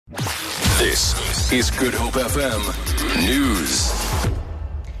This is Good Hope FM News.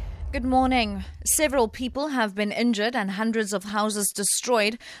 Good morning. Several people have been injured and hundreds of houses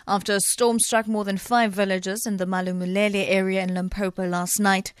destroyed after a storm struck more than 5 villages in the Malamulele area in Limpopo last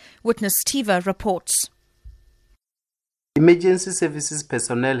night. Witness Tiva reports. Emergency services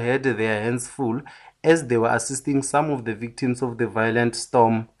personnel had their hands full as they were assisting some of the victims of the violent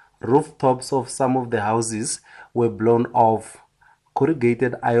storm. Rooftops of some of the houses were blown off.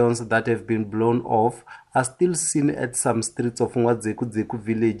 Corrugated irons that have been blown off are still seen at some streets of Ngwadzeku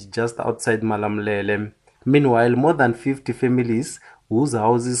village just outside Malamulele. Meanwhile, more than 50 families whose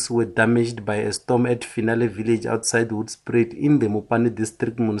houses were damaged by a storm at Finale village outside Woodspruit in the Mopani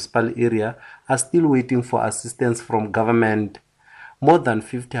district municipal area are still waiting for assistance from government. More than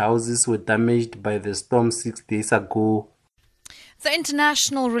 50 houses were damaged by the storm 6 days ago. The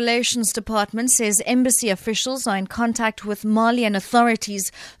International Relations Department says embassy officials are in contact with Malian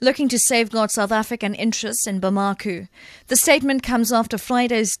authorities looking to safeguard South African interests in Bamako. The statement comes after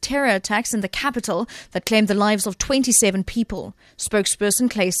Friday's terror attacks in the capital that claimed the lives of 27 people. Spokesperson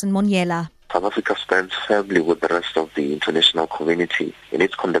Clayson Monyela. South Africa stands firmly with the rest of the international community in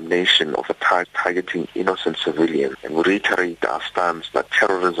its condemnation of attacks targeting innocent civilians, and we reiterate our stance that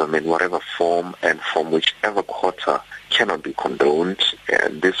terrorism in whatever form and from whichever quarter cannot be condoned.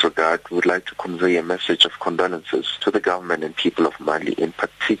 In this regard, we would like to convey a message of condolences to the government and people of Mali, in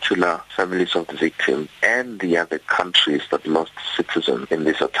particular families of the victims and the other countries that lost citizens in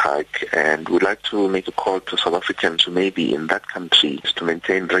this attack. And we'd like to make a call to South Africans who may be in that country to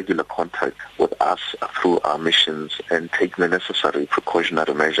maintain regular contact with us through our missions and take the necessary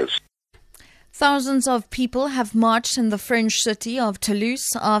precautionary measures. Thousands of people have marched in the French city of Toulouse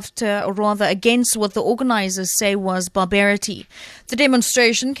against what the organizers say was barbarity. The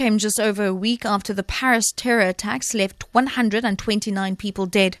demonstration came just over a week after the Paris terror attacks left 129 people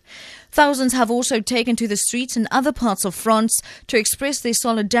dead. Thousands have also taken to the streets in other parts of France to express their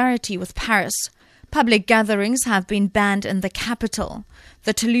solidarity with Paris. Public gatherings have been banned in the capital.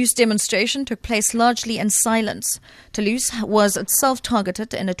 The Toulouse demonstration took place largely in silence. Toulouse was itself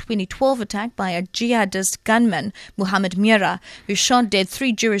targeted in a 2012 attack by a jihadist gunman, Mohamed Mira, who shot dead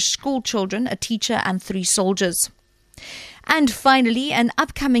 3 Jewish school children, a teacher and 3 soldiers. And finally, an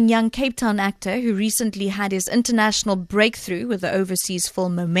upcoming young Cape Town actor who recently had his international breakthrough with the overseas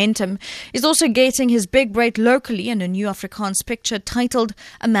film Momentum is also getting his big break locally in a new Afrikaans picture titled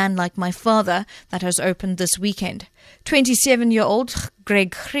A Man Like My Father that has opened this weekend. 27-year-old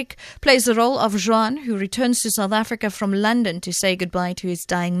Greg Griek plays the role of Joan, who returns to South Africa from London to say goodbye to his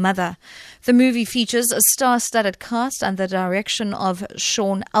dying mother. The movie features a star-studded cast and the direction of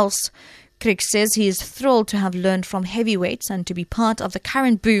Sean Els. Crick says he is thrilled to have learned from heavyweights and to be part of the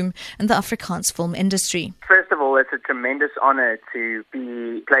current boom in the Afrikaans film industry. First of all, it's a tremendous honor to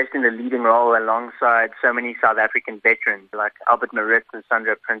be placed in the leading role alongside so many South African veterans like Albert Maritz and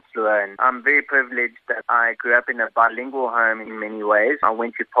Sandra Prinsloo. And I'm very privileged that I grew up in a bilingual home in many ways. I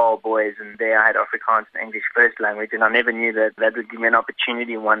went to Paul Boys and there I had Afrikaans and English first language, and I never knew that would give me an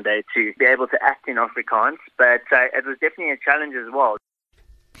opportunity one day to be able to act in Afrikaans. But it was definitely a challenge as well.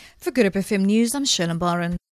 For Good Hope FM News, I'm Shirley Barron.